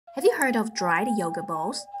Have you heard of dried yoga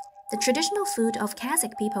balls? The traditional food of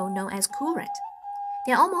Kazakh people known as Kurut.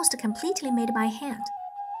 They are almost completely made by hand.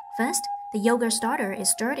 First, the yogurt starter is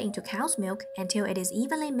stirred into cow's milk until it is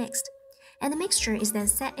evenly mixed, and the mixture is then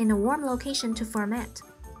set in a warm location to ferment.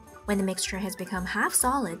 When the mixture has become half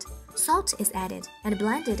solid, salt is added and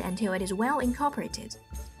blended until it is well incorporated.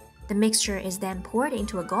 The mixture is then poured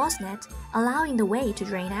into a gauze net, allowing the whey to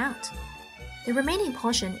drain out. The remaining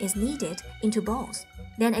portion is kneaded into balls,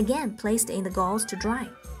 then again placed in the gauze to dry.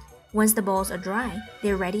 Once the balls are dry,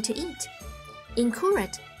 they are ready to eat. In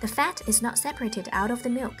Kurut, the fat is not separated out of the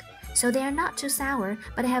milk, so they are not too sour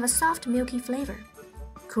but have a soft milky flavor.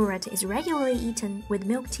 Kurut is regularly eaten with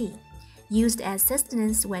milk tea, used as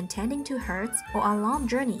sustenance when tending to herds or on long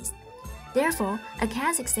journeys. Therefore, a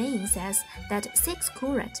Kazakh saying says that 6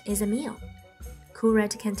 kurut is a meal.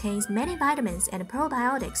 Kurut contains many vitamins and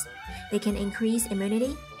probiotics. They can increase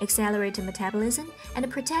immunity, accelerate metabolism, and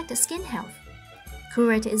protect skin health.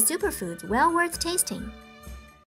 Kurut is superfood well worth tasting.